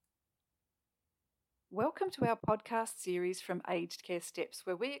Welcome to our podcast series from Aged Care Steps,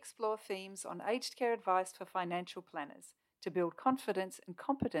 where we explore themes on aged care advice for financial planners to build confidence and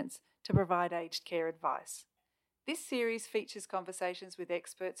competence to provide aged care advice. This series features conversations with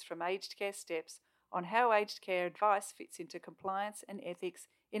experts from Aged Care Steps on how aged care advice fits into compliance and ethics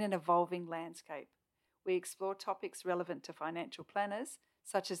in an evolving landscape. We explore topics relevant to financial planners,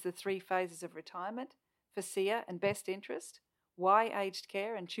 such as the 3 phases of retirement, FASEA and best interest, why aged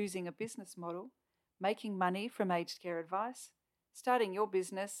care and choosing a business model, making money from aged care advice, starting your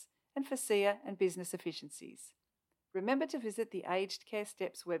business, and FASEA and business efficiencies. Remember to visit the Aged Care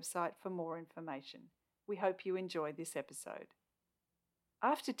Steps website for more information. We hope you enjoyed this episode.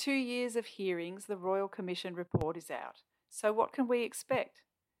 After 2 years of hearings, the Royal Commission report is out. So what can we expect?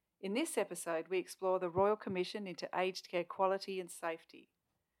 In this episode, we explore the Royal Commission into aged care quality and safety.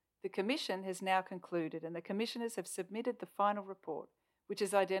 The Commission has now concluded, and the Commissioners have submitted the final report, which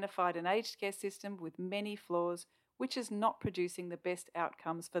has identified an aged care system with many flaws, which is not producing the best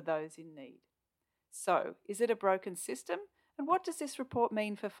outcomes for those in need. So, is it a broken system? And what does this report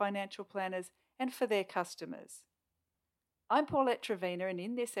mean for financial planners and for their customers? I'm Paulette Trevena, and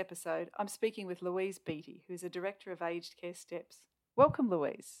in this episode, I'm speaking with Louise Beattie, who's a Director of Aged Care Steps. Welcome,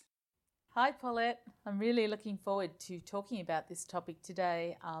 Louise. Hi, Paulette. I'm really looking forward to talking about this topic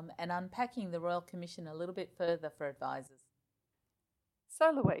today and unpacking the Royal Commission a little bit further for advisors. So,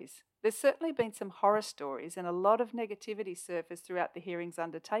 Louise, there's certainly been some horror stories and a lot of negativity surfaced throughout the hearings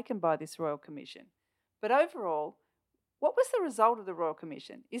undertaken by this Royal Commission. But overall, what was the result of the Royal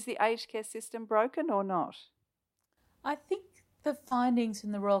Commission? Is the aged care system broken or not? I think the findings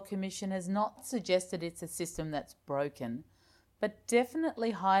from the Royal Commission has not suggested it's a system that's broken, but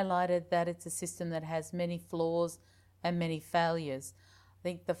definitely highlighted that it's a system that has many flaws and many failures. I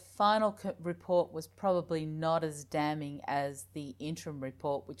think the final report was probably not as damning as the interim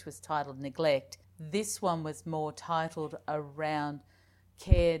report, which was titled Neglect. This one was more titled around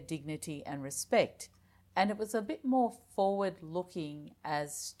care, dignity and respect. And it was a bit more forward-looking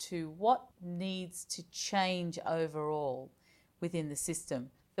as to what needs to change overall within the system.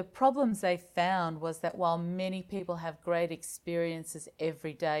 The problems they found was that while many people have great experiences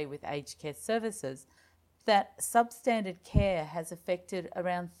every day with aged care services, that substandard care has affected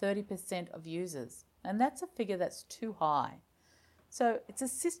around 30% of users, and that's a figure that's too high. So it's a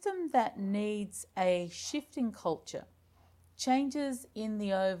system that needs a shift in culture, changes in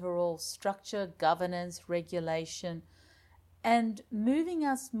the overall structure, governance, regulation, and moving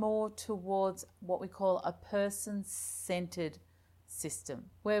us more towards what we call a person-centered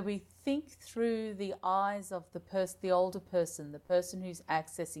system, where we think through the eyes of the older person, the person who's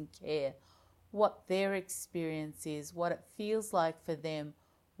accessing care, what their experience is, what it feels like for them,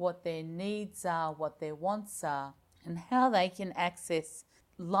 what their needs are, what their wants are, and how they can access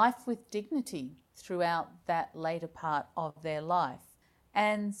life with dignity throughout that later part of their life.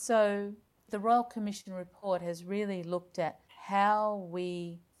 And so the Royal Commission report has really looked at how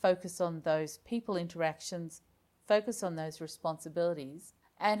we focus on those people interactions, focus on those responsibilities,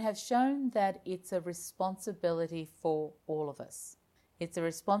 and have shown that it's a responsibility for all of us. It's a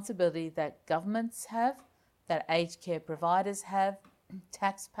responsibility that governments have, that aged care providers have,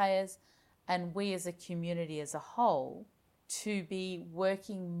 taxpayers, and we as a community as a whole to be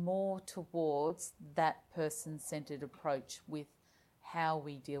working more towards that person-centred approach with how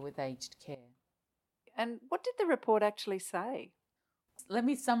we deal with aged care. And what did the report actually say? Let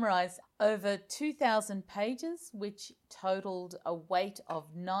me summarise. Over 2,000 pages, which totalled a weight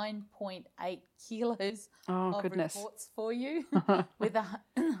of 9.8 kilos of goodness. reports for you with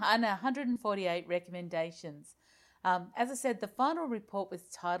 148 recommendations. As I said, the final report was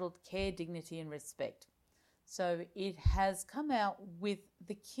titled Care, Dignity and Respect. So it has come out with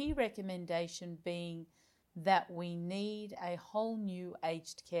the key recommendation being that we need a whole new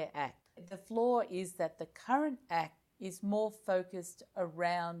Aged Care Act. The flaw is that the current Act is more focused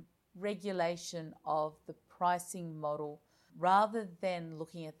around regulation of the pricing model rather than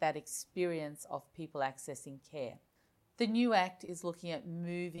looking at that experience of people accessing care. The new Act is looking at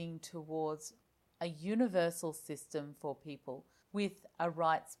moving towards a universal system for people with a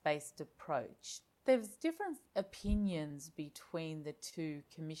rights-based approach. There's different opinions between the two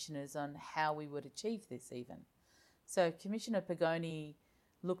commissioners on how we would achieve this even. So Commissioner Pagoni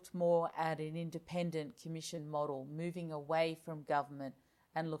looked more at an independent commission model, moving away from government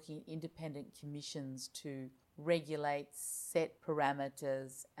and looking at independent commissions to regulate, set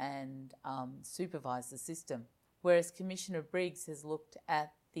parameters and supervise the system. Whereas Commissioner Briggs has looked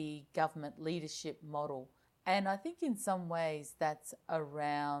at the government leadership model. And I think in some ways that's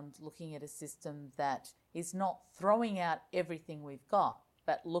around looking at a system that is not throwing out everything we've got,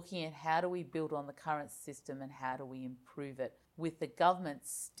 but looking at how do we build on the current system and how do we improve it, with the government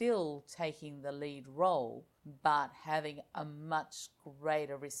still taking the lead role, but having a much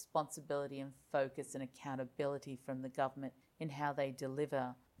greater responsibility and focus and accountability from the government in how they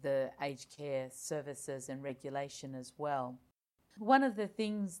deliver the aged care services and regulation as well. One of the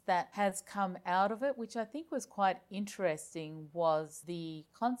things that has come out of it, which I think was quite interesting, was the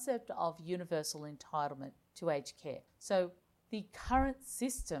concept of universal entitlement to aged care. So the current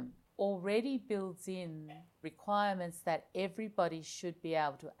system already builds in requirements that everybody should be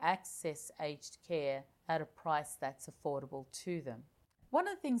able to access aged care at a price that's affordable to them. One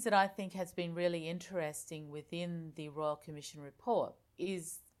of the things that I think has been really interesting within the Royal Commission report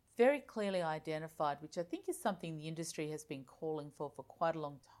is very clearly identified, which I think is something the industry has been calling for quite a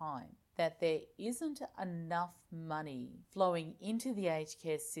long time, that there isn't enough money flowing into the aged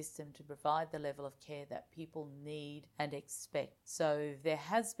care system to provide the level of care that people need and expect. So there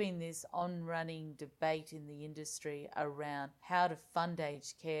has been this on-running debate in the industry around how to fund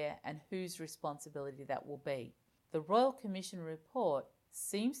aged care and whose responsibility that will be. The Royal Commission report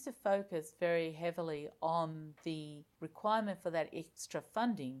seems to focus very heavily on the requirement for that extra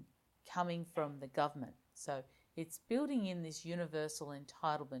funding coming from the government. So it's building in this universal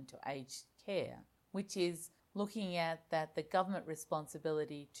entitlement to aged care, which is looking at that the government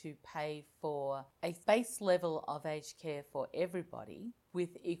responsibility to pay for a base level of aged care for everybody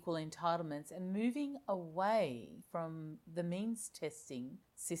with equal entitlements, and moving away from the means testing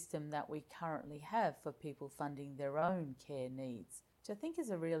system that we currently have for people funding their own care needs, which I think is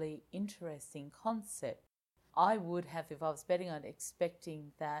a really interesting concept. I would have, if I was betting on it,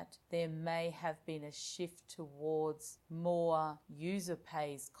 expecting that there may have been a shift towards more user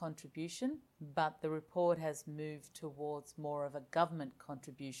pays contribution, but the report has moved towards more of a government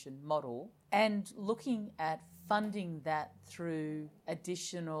contribution model, and looking at funding that through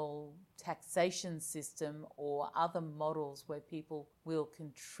additional taxation system or other models where people will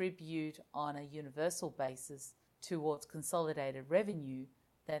contribute on a universal basis towards consolidated revenue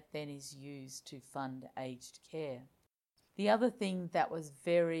that then is used to fund aged care. The other thing that was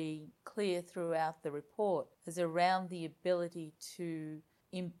very clear throughout the report is around the ability to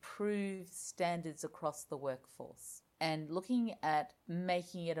improve standards across the workforce and looking at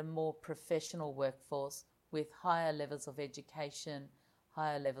making it a more professional workforce with higher levels of education,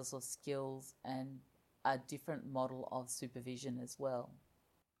 higher levels of skills, and a different model of supervision as well.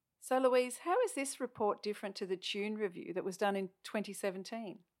 So, Louise, how is this report different to the Tune Review that was done in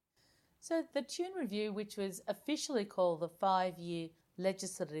 2017? So the Tune Review, which was officially called the 5-year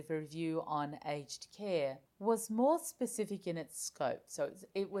legislative review on aged care, was more specific in its scope. So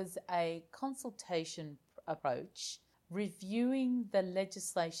it was a consultation approach, reviewing the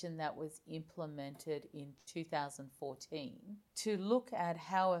legislation that was implemented in 2014 to look at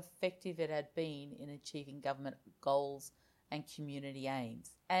how effective it had been in achieving government goals and community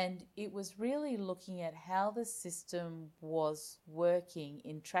aims. And it was really looking at how the system was working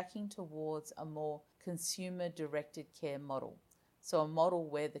in tracking towards a more consumer-directed care model. So a model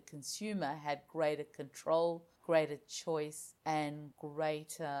where the consumer had greater control, greater choice, and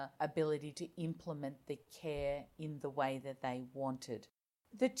greater ability to implement the care in the way that they wanted.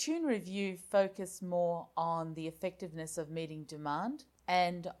 The Tune Review focused more on the effectiveness of meeting demand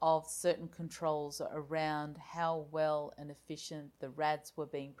and of certain controls around how well and efficient the RADs were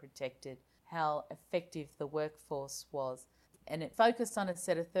being protected, how effective the workforce was. And it focused on a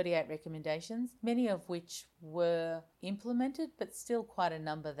set of 38 recommendations, many of which were implemented, but still quite a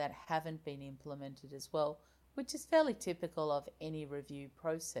number that haven't been implemented as well, which is fairly typical of any review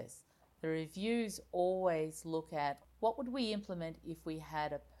process. The reviews always look at what would we implement if we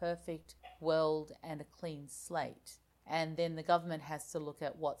had a perfect world and a clean slate. And then the government has to look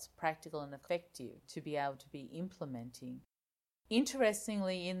at what's practical and effective to be able to be implementing.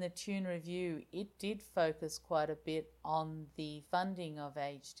 Interestingly, in the Tune Review, it did focus quite a bit on the funding of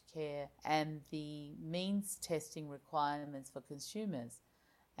aged care and the means testing requirements for consumers.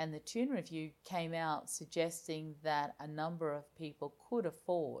 And the Tune Review came out suggesting that a number of people could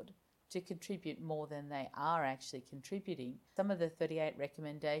afford to contribute more than they are actually contributing. Some of the 38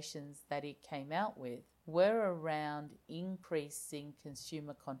 recommendations that it came out with were around increasing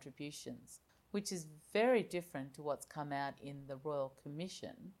consumer contributions, which is very different to what's come out in the Royal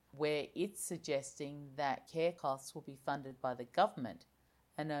Commission, where it's suggesting that care costs will be funded by the government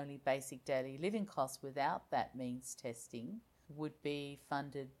and only basic daily living costs without that means testing would be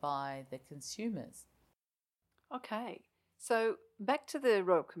funded by the consumers. Okay, so back to the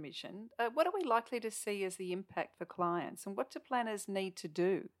Royal Commission, what are we likely to see as the impact for clients, and what do planners need to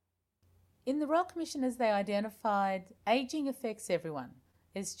do? In the Royal Commission, as they identified, ageing affects everyone,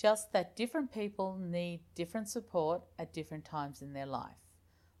 It's just that different people need different support at different times in their life.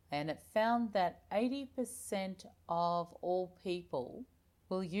 And it found that 80% of all people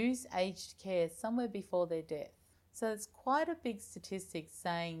will use aged care somewhere before their death. So it's quite a big statistic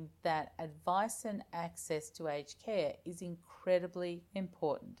saying that advice and access to aged care is incredibly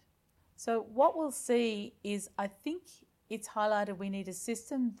important. So what we'll see is, I think it's highlighted we need a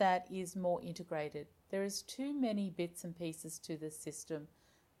system that is more integrated. There is too many bits and pieces to the system.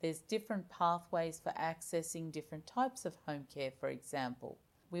 There's different pathways for accessing different types of home care, for example.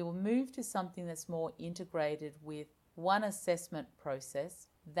 We will move to something that's more integrated with one assessment process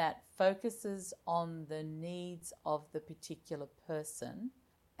that focuses on the needs of the particular person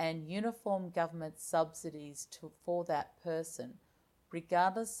and uniform government subsidies for that person,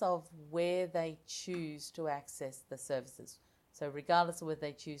 regardless of where they choose to access the services. So regardless of whether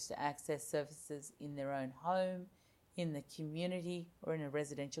they choose to access services in their own home, in the community, or in a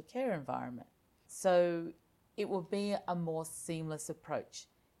residential care environment. So it will be a more seamless approach.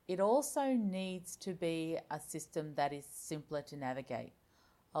 It also needs to be a system that is simpler to navigate.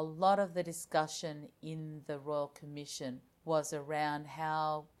 A lot of the discussion in the Royal Commission was around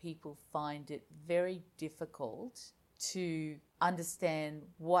how people find it very difficult to understand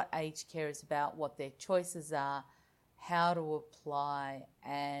what aged care is about, what their choices are, how to apply,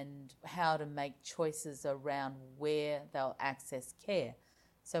 and how to make choices around where they'll access care.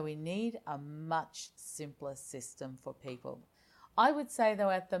 So we need a much simpler system for people. I would say, though,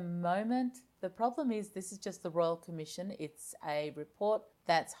 at the moment, the problem is this is just the Royal Commission. It's a report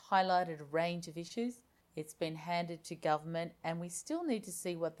that's highlighted a range of issues. It's been handed to government, and we still need to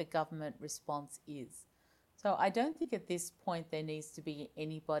see what the government response is. So I don't think at this point there needs to be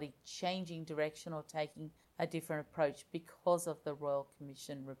anybody changing direction or taking a different approach because of the Royal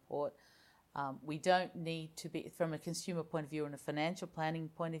Commission report. We don't need to be, from a consumer point of view and a financial planning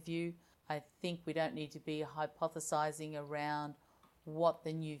point of view, I think we don't need to be hypothesising around what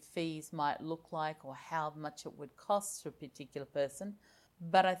the new fees might look like or how much it would cost to a particular person.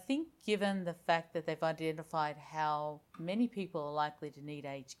 But I think given the fact that they've identified how many people are likely to need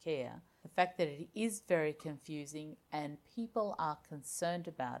aged care, the fact that it is very confusing and people are concerned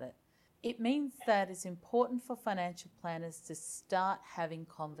about it, it means that it's important for financial planners to start having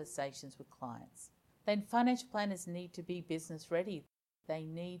conversations with clients. Then financial planners need to be business ready. They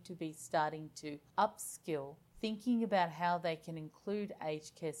need to be starting to upskill, thinking about how they can include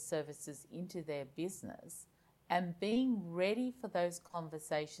aged care services into their business and being ready for those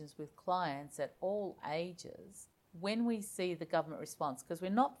conversations with clients at all ages when we see the government response, because we're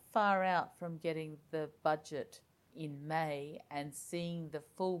not far out from getting the budget in May and seeing the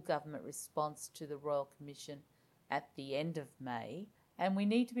full government response to the Royal Commission at the end of May, and we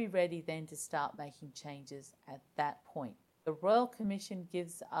need to be ready then to start making changes at that point. The Royal Commission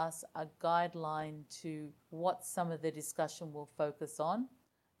gives us a guideline to what some of the discussion will focus on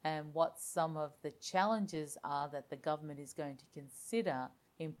and what some of the challenges are that the government is going to consider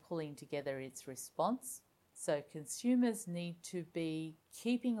in pulling together its response. So consumers need to be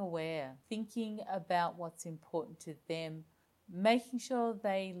keeping aware, thinking about what's important to them, making sure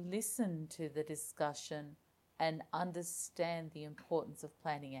they listen to the discussion and understand the importance of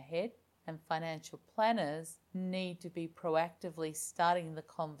planning ahead. And financial planners need to be proactively starting the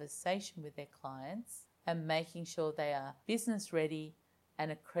conversation with their clients and making sure they are business ready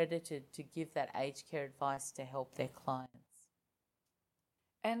and accredited to give that aged care advice to help their clients.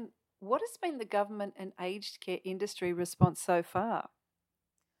 And what has been the government and aged care industry response so far?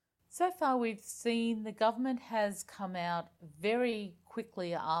 So far, we've seen the government has come out very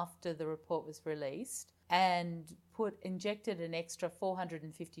quickly after the report was released and injected an extra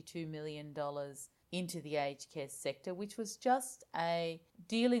 $452 million into the aged care sector, which was just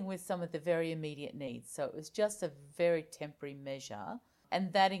dealing with some of the very immediate needs. So it was just a very temporary measure,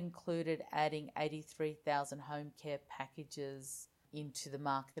 and that included adding 83,000 home care packages into the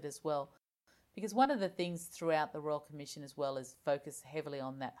market as well. Because one of the things throughout the Royal Commission as well is focus heavily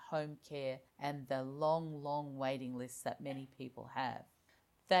on that home care and the long waiting lists that many people have.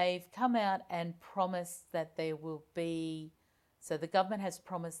 They've come out and promised that there will be, so the government has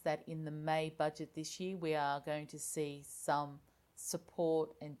promised that in the May budget this year we are going to see some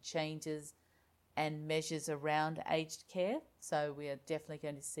support and changes and measures around aged care. So we are definitely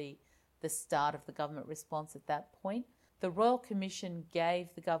going to see the start of the government response at that point. The Royal Commission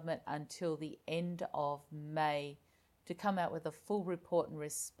gave the government until the end of May to come out with a full report and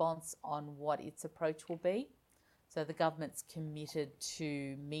response on what its approach will be. So the government's committed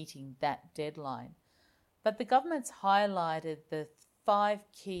to meeting that deadline. But the government's highlighted the 5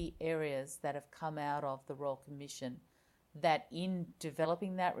 key areas that have come out of the Royal Commission that in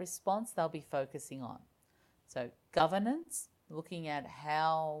developing that response, they'll be focusing on. So governance, looking at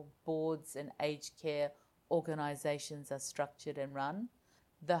how boards and aged care organisations are structured and run,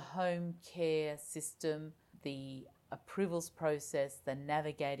 the home care system, the approvals process, the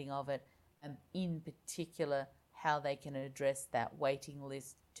navigating of it, and in particular, how they can address that waiting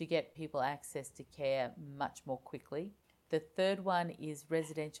list to get people access to care much more quickly. The third one is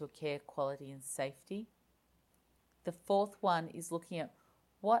residential care quality and safety. The fourth one is looking at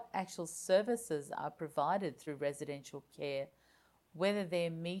what actual services are provided through residential care, whether they're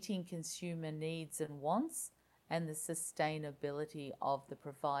meeting consumer needs and wants, and the sustainability of the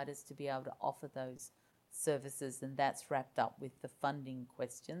providers to be able to offer those services, and that's wrapped up with the funding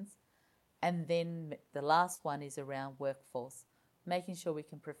questions. And then the last one is around workforce, making sure we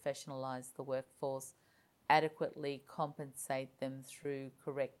can professionalise the workforce, adequately compensate them through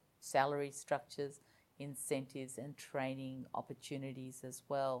correct salary structures, incentives and training opportunities as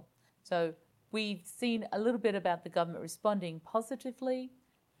well. So we've seen a little bit about the government responding positively,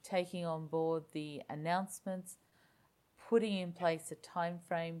 taking on board the announcements, putting in place a time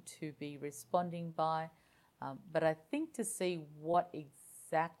frame to be responding by. But I think to see what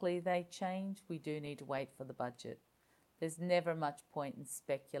exactly they change, we do need to wait for the budget. There's never much point in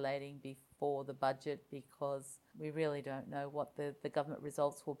speculating before the budget because we really don't know what the government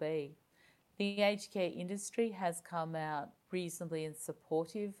results will be. The aged care industry has come out reasonably and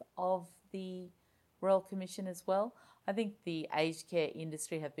supportive of the Royal Commission as well. I think the aged care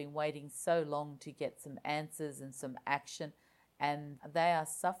industry have been waiting so long to get some answers and some action, and they are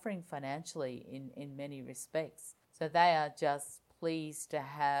suffering financially in many respects. So they are just pleased to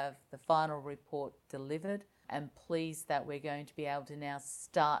have the final report delivered and pleased that we're going to be able to now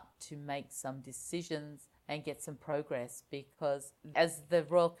start to make some decisions and get some progress, because as the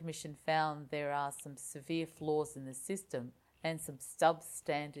Royal Commission found, there are some severe flaws in the system and some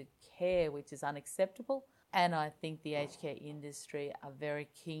substandard care which is unacceptable. And I think the aged care industry are very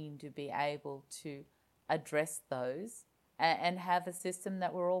keen to be able to address those and have a system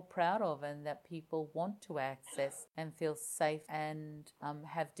that we're all proud of and that people want to access and feel safe and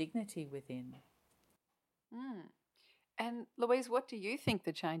have dignity within. And Louise, what do you think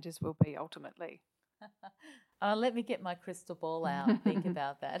the changes will be ultimately? Let me get my crystal ball out and think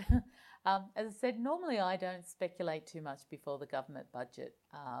about that. As I said, normally I don't speculate too much before the government budget.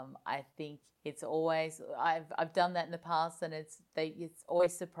 I think it's always, I've done that in the past, and it's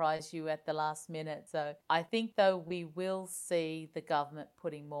always surprised you at the last minute. So I think though we will see the government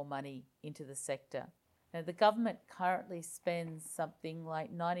putting more money into the sector. Now, the government currently spends something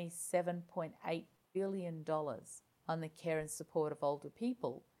like $97.8 billion on the care and support of older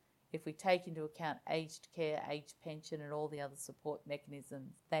people, if we take into account aged care, aged pension and all the other support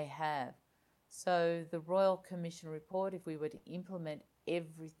mechanisms they have. So the Royal Commission report, if we were to implement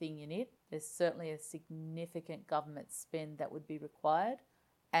everything in it, there's certainly a significant government spend that would be required,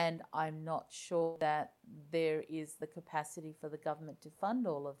 and I'm not sure that there is the capacity for the government to fund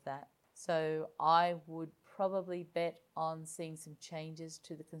all of that. So I would probably bet on seeing some changes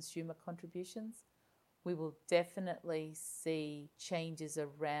to the consumer contributions. We will definitely see changes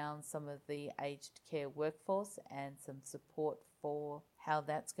around some of the aged care workforce and some support for how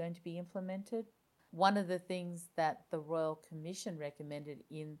that's going to be implemented. One of the things that the Royal Commission recommended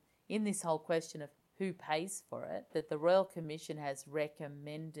in this whole question of who pays for it, that the Royal Commission has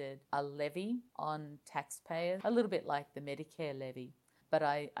recommended a levy on taxpayers, a little bit like the Medicare levy. But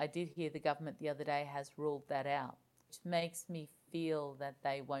I did hear the government the other day has ruled that out, which makes me feel that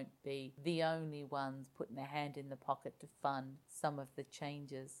they won't be the only ones putting their hand in the pocket to fund some of the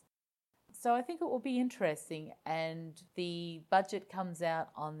changes. So I think it will be interesting, and the budget comes out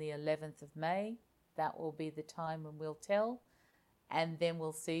on the 11th of May. That will be the time when we'll tell, and then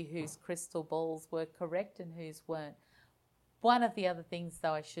we'll see whose crystal balls were correct and whose weren't. One of the other things,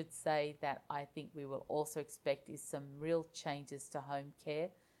 though, I should say that I think we will also expect is some real changes to home care,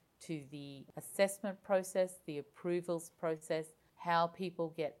 to the assessment process, the approvals process, how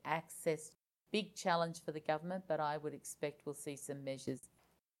people get access. Big challenge for the government, but I would expect we'll see some measures.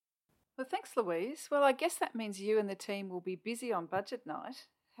 Well, thanks, Louise. Well, I guess that means you and the team will be busy on budget night.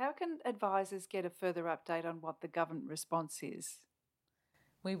 How can advisors get a further update on what the government response is?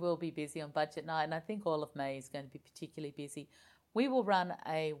 We will be busy on budget night, and I think all of May is going to be particularly busy. We will run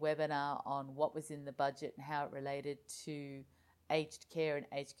a webinar on what was in the budget and how it related to aged care and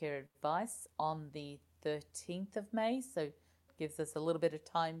aged care advice on the 13th of May, so it gives us a little bit of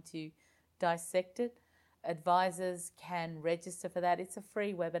time to dissect it. Advisors can register for that. It's a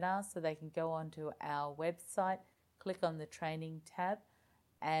free webinar, so they can go onto our website, click on the training tab,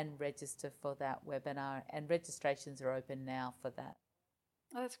 and register for that webinar. And registrations are open now for that.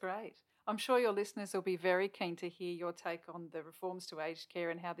 Oh, that's great. I'm sure your listeners will be very keen to hear your take on the reforms to aged care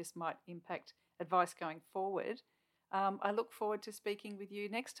and how this might impact advice going forward. I look forward to speaking with you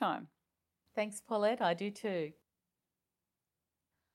next time. Thanks, Paulette. I do too.